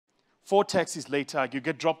4 taxis later, you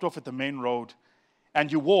get dropped off at the main road,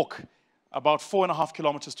 and you walk about 4.5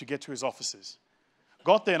 kilometers to get to his offices.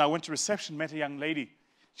 Got there, and I went to reception, met a young lady.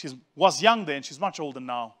 She was young then, she's much older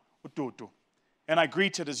now. And I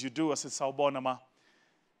greeted as you do. I said, "Sawubona ma."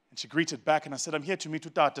 And she greeted back, and I said, "I'm here to meet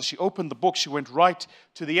Utata." She opened the book. She went right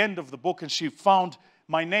to the end of the book, and she found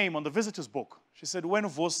my name on the visitor's book. She said, "Wenu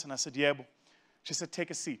vos?" And I said, "Yebo." She said,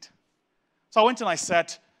 "Take a seat." So I went and I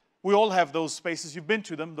sat. We all have those spaces. You've been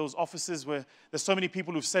to them, those offices where there's so many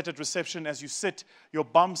people who've sat at reception. As you sit, your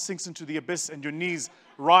bum sinks into the abyss and your knees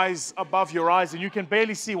rise above your eyes, and you can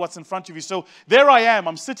barely see what's in front of you. So there I am.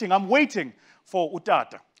 I'm sitting. I'm waiting for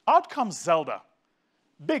Utata. Out comes Zelda,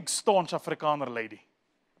 big, staunch Afrikaner lady.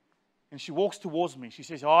 And she walks towards me. She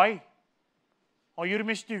says, "Hi. Are you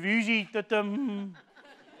Mr. Vuzi Tatum?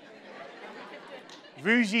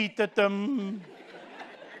 Vuzi Tatum.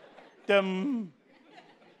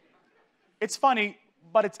 It's funny,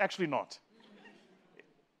 but it's actually not.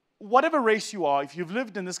 Whatever race you are, if you've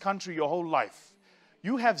lived in this country your whole life,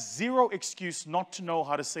 you have zero excuse not to know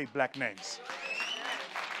how to say black names.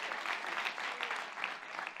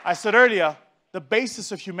 I said earlier, the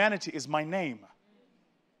basis of humanity is my name.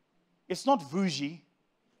 It's not Vuji,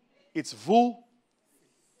 it's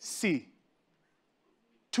Vu-Si.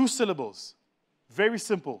 2 syllables, very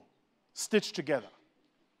simple, stitched together.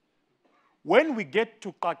 When we get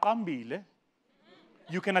to Kakambile,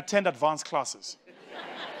 you can attend advanced classes.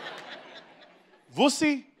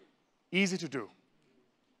 Vusi, easy to do.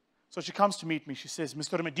 So she comes to meet me. She says,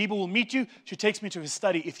 "Mr. Madiba will meet you." She takes me to his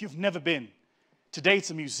study. If you've never been, today it's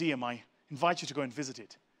a museum. I invite you to go and visit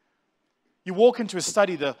it. You walk into his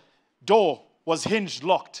study, the door was hinged,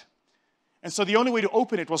 locked. And so the only way to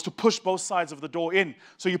open it was to push both sides of the door in.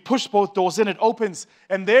 So you push both doors in, it opens,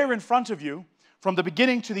 and there in front of you, from the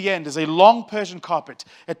beginning to the end, is a long Persian carpet,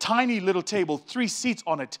 a tiny little table, 3 seats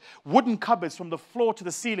on it, wooden cupboards from the floor to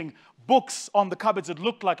the ceiling, books on the cupboards. It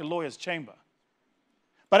looked like a lawyer's chamber.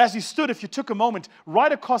 But as you stood, if you took a moment,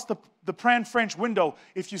 right across the Pran French window,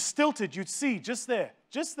 if you stilted, you'd see just there,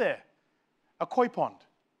 a koi pond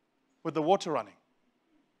with the water running.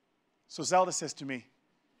 So Zelda says to me,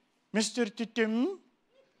 "Mr. Titim,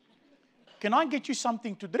 can I get you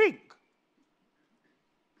something to drink?"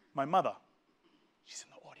 My mother, she's in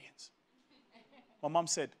the audience. My mom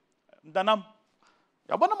said, "Mntanam,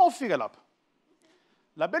 yabona mawufika lapha.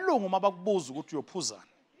 Labelungu mabakubuza ukuthi uyophuzana.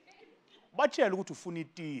 Batshela ukuthi ufuna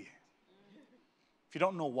itiye." If you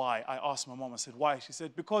don't know why, I asked my mom, I said, "Why?" She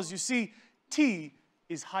said, "Because you see, tea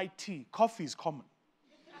is high tea. Coffee is common."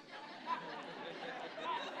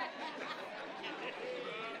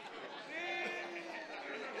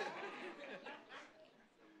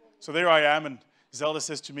 So there I am, and Zelda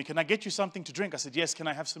says to me, "Can I get you something to drink?" I said, "Yes, can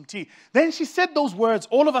I have some tea?" Then she said those words.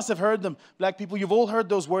 All of us have heard them. Black people, you've all heard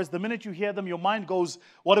those words. The minute you hear them, your mind goes,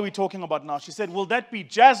 "What are we talking about now?" She said, "Will that be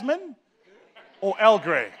jasmine or Earl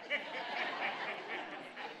Grey?"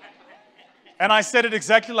 And I said it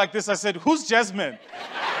exactly like this. I said, "Who's Jasmine?"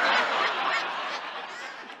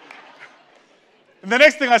 And the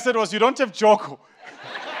next thing I said was, "You don't have Joko."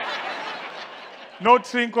 No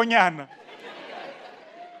Trinkonyana.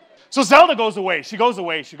 So Zelda goes away. She goes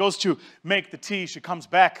away. She goes to make the tea. She comes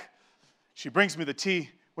back. She brings me the tea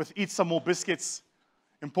with "Eat Some More Biscuits."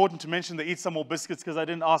 Important to mention the "Eat Some More Biscuits" because I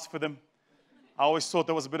didn't ask for them. I always thought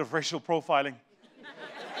there was a bit of racial profiling.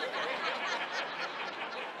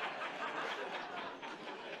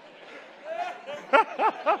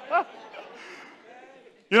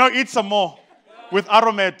 You know, "Eat Some More" with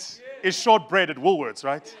Aromet is shortbread at Woolworths,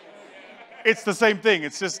 right? It's the same thing.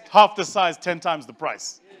 It's just half the size, 10 times the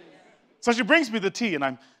price. So she brings me the tea, and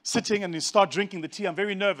I'm sitting, and you start drinking the tea. I'm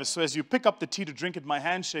very nervous. So as you pick up the tea to drink it, my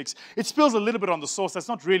hand shakes. It spills a little bit on the sauce. That's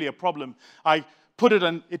not really a problem. I put it,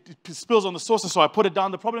 and it spills on the saucer, so I put it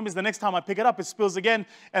down. The problem is the next time I pick it up, it spills again,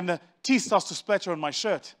 and the tea starts to splatter on my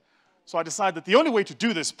shirt. So I decide that the only way to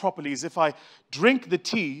do this properly is if I drink the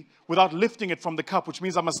tea without lifting it from the cup, which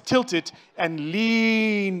means I must tilt it and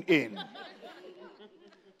lean in.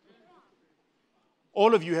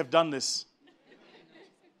 All of you have done this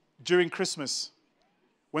during Christmas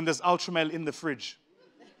when there's Ultramel in the fridge.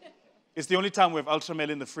 It's the only time we have Ultramel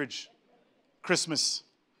in the fridge. Christmas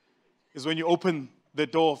is when you open the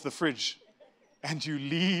door of the fridge and you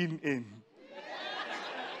lean in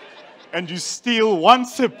and you steal 1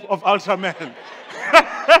 sip of Ultramel.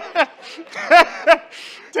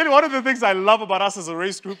 Tell you, one of the things I love about us as a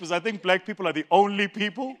race group is I think black people are the only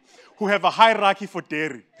people who have a hierarchy for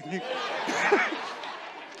dairy.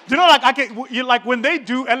 You know, like when they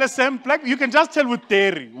do LSM, black, you can just tell with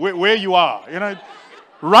dairy where you are. You know,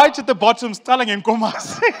 right at the bottom, Staling and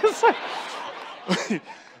Komas.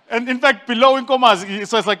 And in fact, below Inkomazi,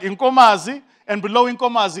 so it's like Inkomazi, and below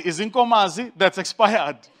Inkomazi is Inkomazi that's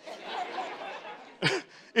expired.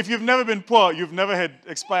 If you've never been poor, you've never had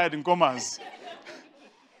expired Inkomazi.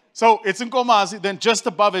 So it's Inkomazi, then just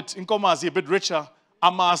above it, Inkomazi, a bit richer,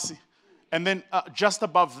 Amasi. And then just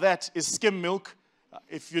above that is skim milk.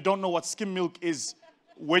 If you don't know what skim milk is,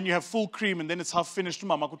 when you have full cream and then it's half finished,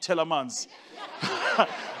 mama kutela manzi.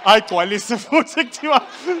 I gcwalise futhi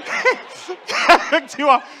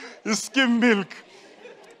kuthiwa is skim milk.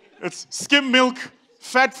 It's skim milk,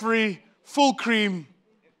 fat-free, full cream,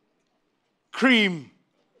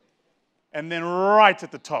 and then right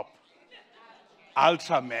at the top,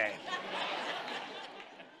 Ultraman.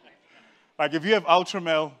 Like if you have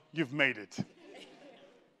Ultraman, you've made it.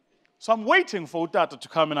 So I'm waiting for Utata to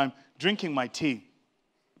come and I'm drinking my tea.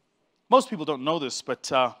 Most people don't know this,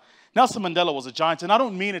 but Nelson Mandela was a giant, and I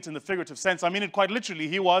don't mean it in the figurative sense. I mean it quite literally.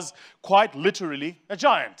 He was quite literally a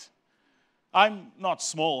giant. I'm not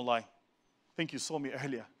small. I think you saw me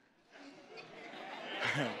earlier.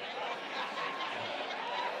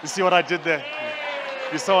 You see what I did there?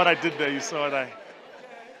 You saw what I did there. You saw what I...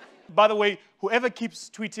 By the way, whoever keeps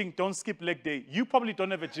tweeting, don't skip leg day, you probably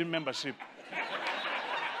don't have a gym membership.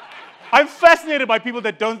 I'm fascinated by people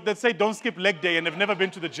that say don't skip leg day and have never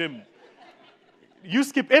been to the gym. You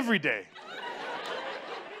skip every day.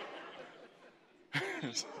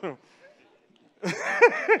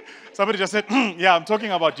 Somebody just said, yeah, I'm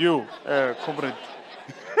talking about you, comrade.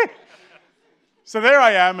 So there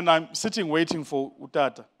I am, and I'm sitting waiting for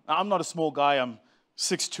Utata. Now, I'm not a small guy. I'm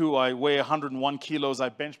 6'2". I weigh 101 kilos. I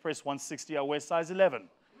bench press 160. I wear size 11.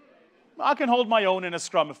 I can hold my own in a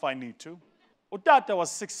scrum if I need to. Utata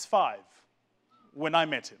was 6'5" when I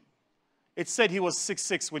met him. It said he was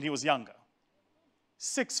 6'6" when he was younger.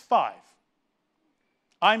 6'5".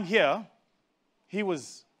 I'm here. He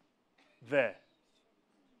was there.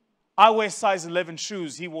 I wear size 11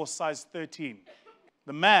 shoes. He wore size 13.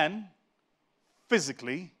 The man,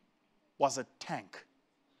 physically, was a tank.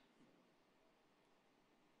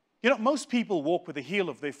 You know, most people walk with the heel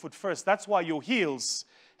of their foot first. That's why your heels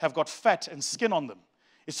have got fat and skin on them.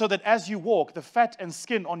 It's so that as you walk, the fat and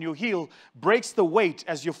skin on your heel breaks the weight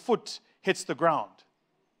as your foot hits the ground.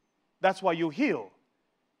 That's why your heel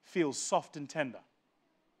feels soft and tender.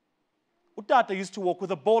 Utata used to walk with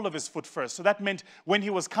the ball of his foot first. So that meant when he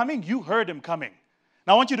was coming, you heard him coming.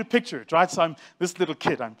 Now I want you to picture it, right? So I'm this little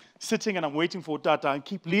kid. I'm sitting and I'm waiting for Utata. I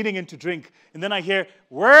keep leaning in to drink. And then I hear,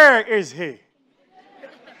 where is he?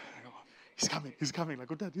 He's coming. Like,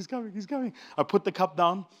 Utata, he's coming. I put the cup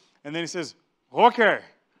down. And then he says, okay,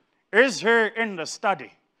 is he in the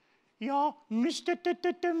study? Yeah, Mr.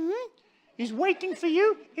 He's waiting for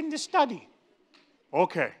you in the study.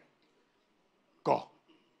 Okay. Go.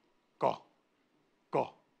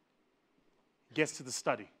 Gets to the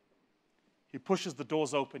study. He pushes the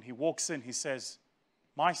doors open. He walks in. He says,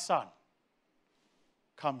 my son,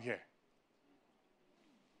 come here.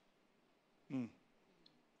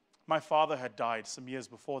 My father had died some years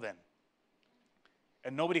before then.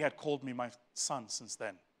 And nobody had called me my son since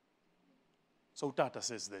then. So Utata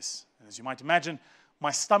says this. And as you might imagine,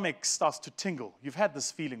 my stomach starts to tingle. You've had this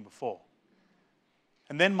feeling before.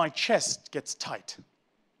 And then my chest gets tight.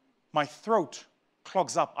 My throat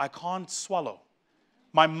clogs up. I can't swallow.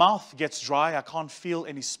 My mouth gets dry. I can't feel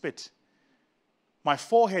any spit. My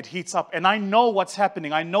forehead heats up. And I know what's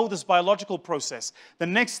happening. I know this biological process. The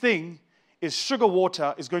next thing is sugar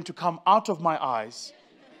water is going to come out of my eyes,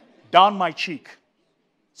 down my cheek.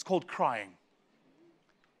 It's called crying.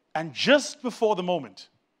 And just before the moment,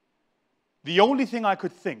 the only thing I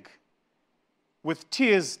could think, with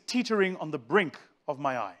tears teetering on the brink of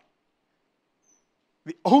my eye,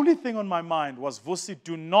 the only thing on my mind was, Vusi,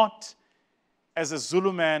 do not, as a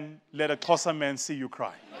Zulu man, let a Xhosa man see you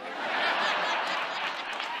cry.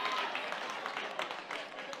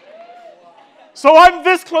 So I'm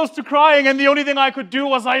this close to crying, and the only thing I could do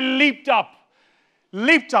was I leaped up,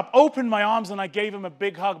 opened my arms, and I gave him a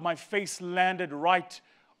big hug. My face landed right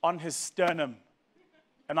on his sternum,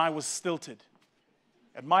 and I was stilted.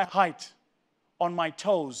 At my height, on my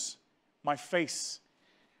toes, my face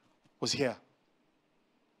was here.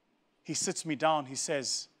 He sits me down. He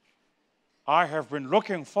says, I have been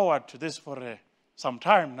looking forward to this for some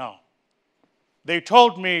time now. They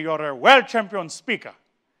told me you're a world champion speaker.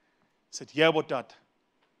 I said, yebo tata.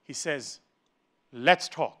 He says, let's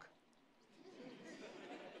talk.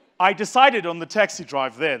 I decided on the taxi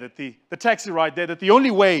drive there, that the taxi ride there, that the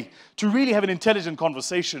only way to really have an intelligent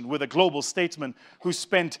conversation with a global statesman who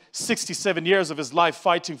spent 67 years of his life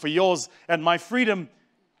fighting for yours and my freedom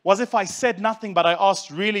was if I said nothing but I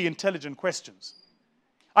asked really intelligent questions.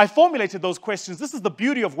 I formulated those questions. This is the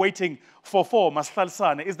beauty of waiting for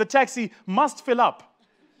Mastalsane, is the taxi must fill up.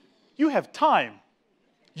 You have time.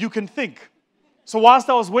 You can think. So whilst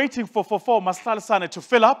I was waiting for Mastalsane to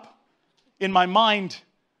fill up, in my mind,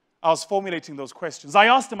 I was formulating those questions. I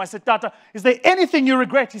asked him, I said, Tata, is there anything you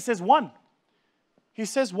regret? He says, one. He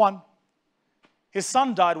says, one. His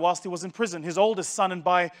son died whilst he was in prison, his oldest son, and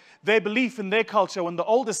by their belief in their culture, when the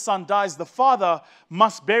oldest son dies, the father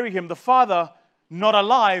must bury him. The father, not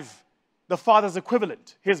alive, the father's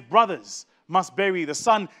equivalent, his brothers, must bury the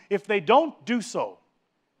son. If they don't do so,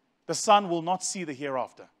 the son will not see the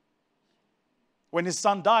hereafter. When his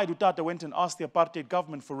son died, Utata went and asked the apartheid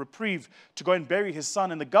government for reprieve to go and bury his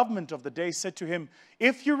son. And the government of the day said to him,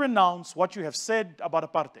 if you renounce what you have said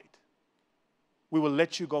about apartheid, we will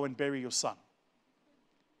let you go and bury your son.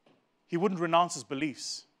 He wouldn't renounce his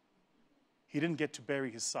beliefs. He didn't get to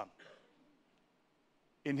bury his son.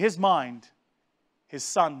 In his mind, his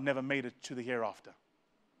son never made it to the hereafter.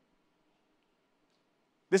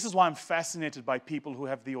 This is why I'm fascinated by people who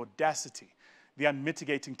have the audacity, the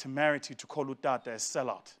unmitigating temerity to call Utata a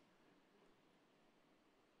sellout.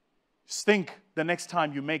 Just think the next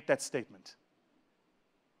time you make that statement.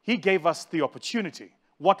 He gave us the opportunity.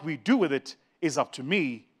 What we do with it is up to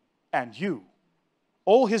me and you.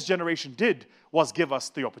 All his generation did was give us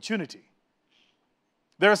the opportunity.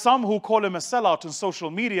 There are some who call him a sellout on social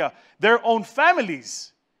media. Their own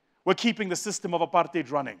families were keeping the system of apartheid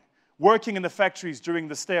running, working in the factories during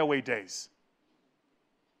the stay-away days.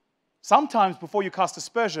 Sometimes before you cast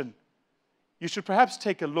aspersion, you should perhaps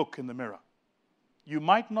take a look in the mirror. You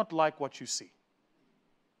might not like what you see.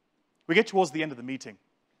 We get towards the end of the meeting.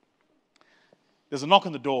 There's a knock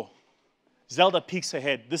on the door. Zelda peeks her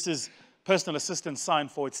head. This is personal assistant sign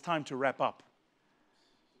for it's time to wrap up.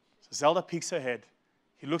 So Zelda peeks her head.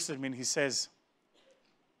 He looks at me and he says,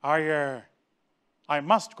 I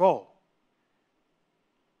must go.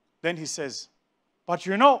 Then he says, but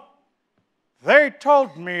you know, they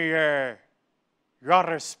told me you're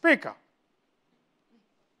a speaker.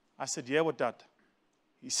 I said, yeah, what that?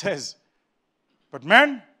 He says, but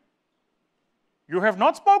man, you have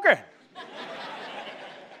not spoken.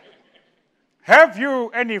 Have you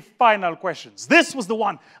any final questions? This was the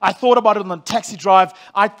one. I thought about it on the taxi drive.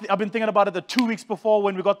 I've been thinking about it the 2 weeks before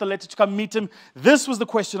when we got the letter to come meet him. This was the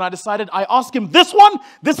question I decided. I asked him this one.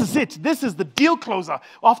 This is it. This is the deal closer.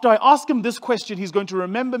 After I ask him this question, he's going to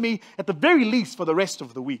remember me at the very least for the rest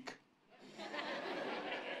of the week.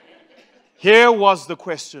 Here was the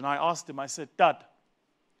question. I asked him, I said, Dad,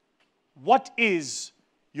 what is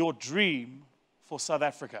your dream for South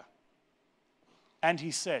Africa? And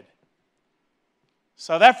he said,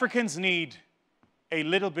 South Africans need a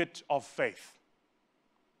little bit of faith.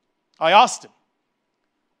 I asked him,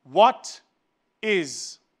 what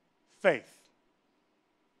is faith?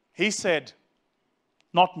 He said,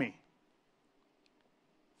 not me.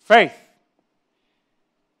 Faith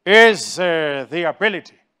is the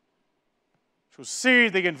ability to see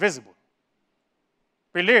the invisible,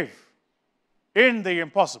 believe in the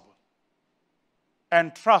impossible,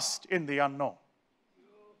 and trust in the unknown.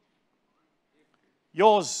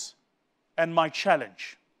 Yours and my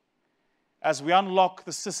challenge as we unlock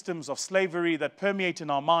the systems of slavery that permeate in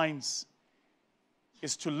our minds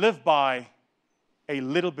is to live by a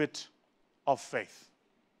little bit of faith.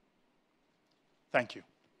 Thank you.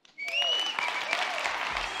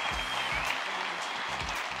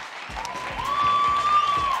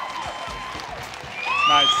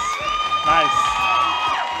 Nice. Nice.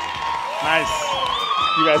 Nice.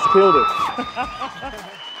 You guys killed it.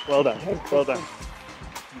 Well done. Well done.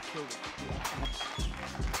 You killed it.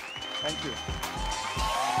 Thank you.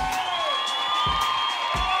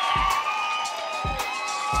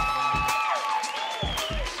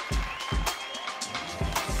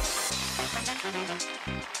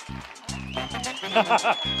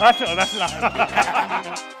 That's enough.